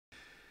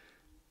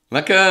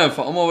Lekker,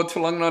 vir almal wat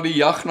verlang na die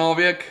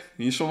jagnaweek,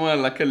 hier sommer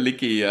 'n lekker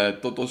liedjie,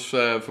 tot ons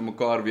vir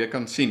mekaar weer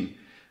kan sien.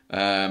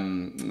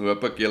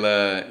 Hoop ek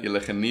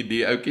julle geniet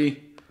die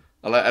ouetjie.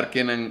 Alle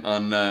erkenning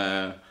aan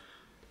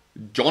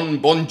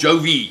Bon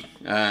Jovi,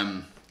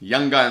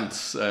 Young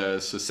Guns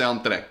se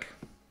soundtrack.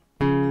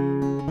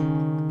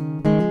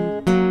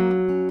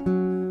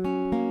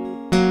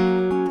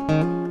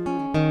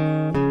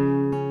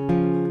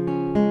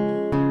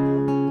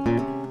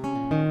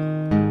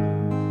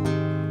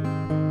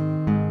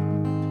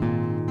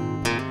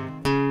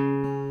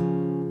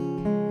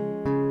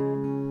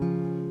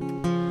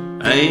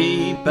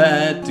 Hey,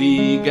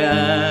 Patty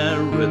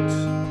Garrett,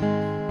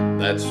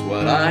 that's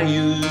what I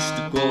used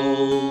to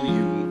call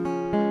you.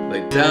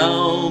 They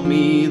tell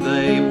me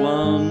they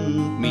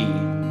want me,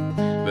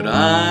 but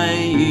I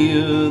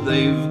hear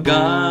they've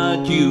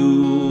got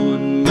you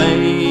and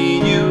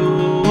made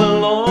you a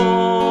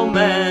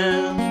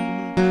lawman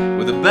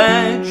with a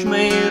badge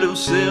made of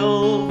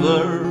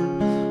silver,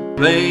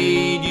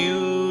 paid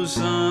you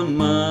some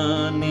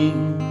money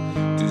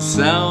to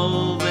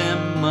sell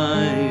them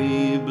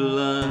my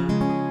blood.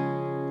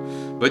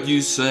 But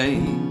you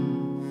say,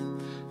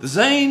 this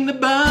ain't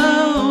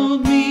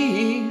about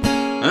me,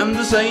 and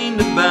this ain't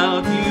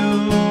about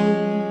you,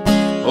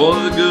 all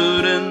the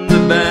good and the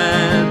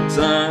bad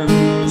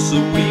times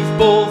that we've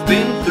both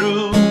been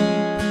through.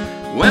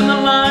 When the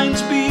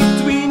lines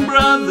between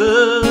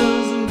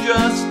brothers and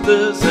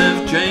justice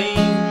have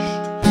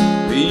changed,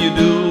 you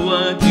do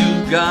what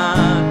you've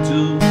got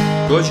to,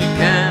 'cause you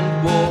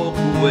can't walk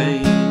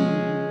away.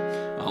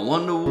 I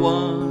wonder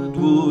what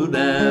would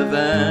have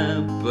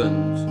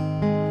happened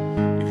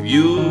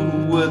you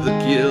were the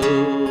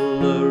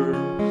killer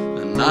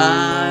and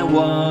I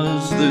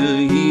was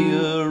the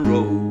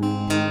hero.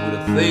 Would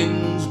have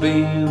things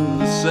been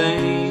the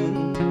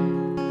same?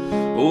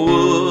 Or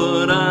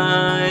would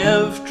I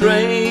have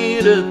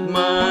traded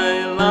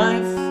my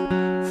life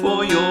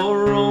for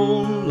your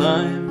own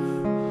life?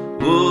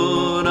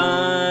 Would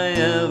I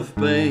have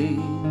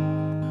paid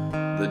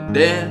the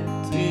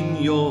debt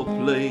in your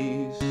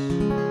place?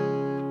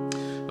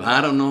 I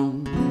don't know.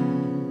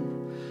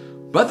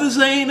 But this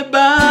ain't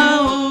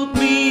about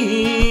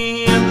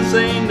me, and this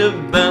ain't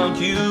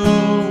about you,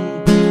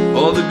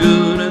 all the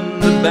good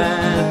and the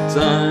bad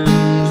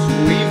times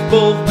we've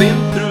both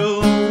been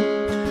through.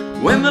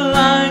 When the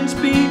lines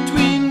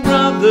between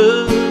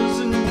brothers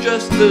and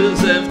justice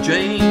have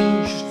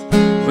changed,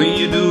 when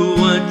you do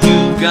what you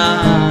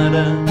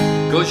gotta,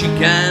 'cause you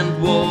can't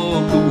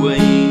walk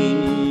away.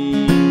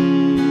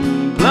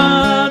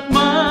 Blood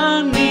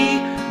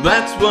money,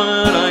 that's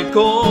what I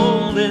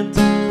called it,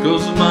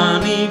 'cause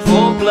money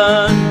for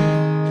blood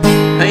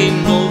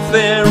ain't no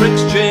fair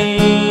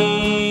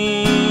exchange.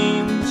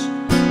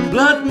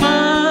 Blood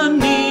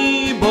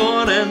money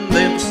bought and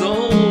then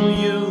sold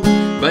you,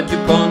 but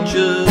your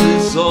conscience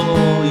is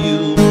all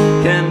you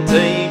can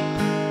take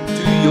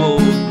to your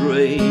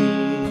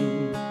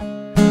grave.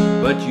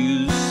 But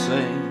you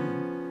say,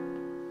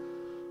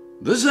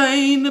 this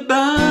ain't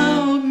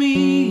about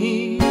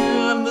me,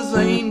 and this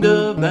ain't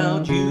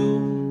about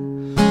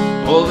you,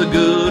 all the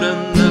good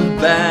and the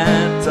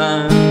bad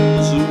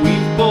times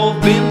we've both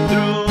been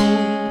through.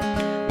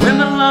 When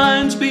the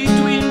lines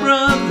between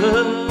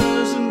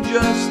brothers and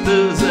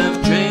justice have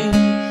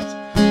changed,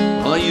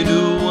 well, you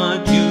do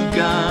what you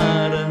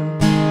gotta,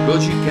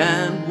 'cause you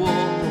can't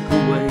walk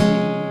away.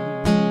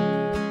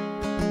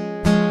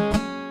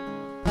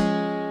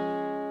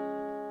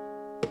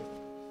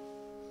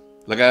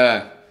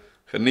 Lekker,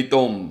 geniet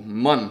hom,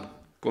 man,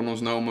 kon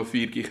ons nou om 'n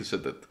vuurtjie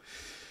gesit het.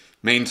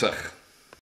 Mensig.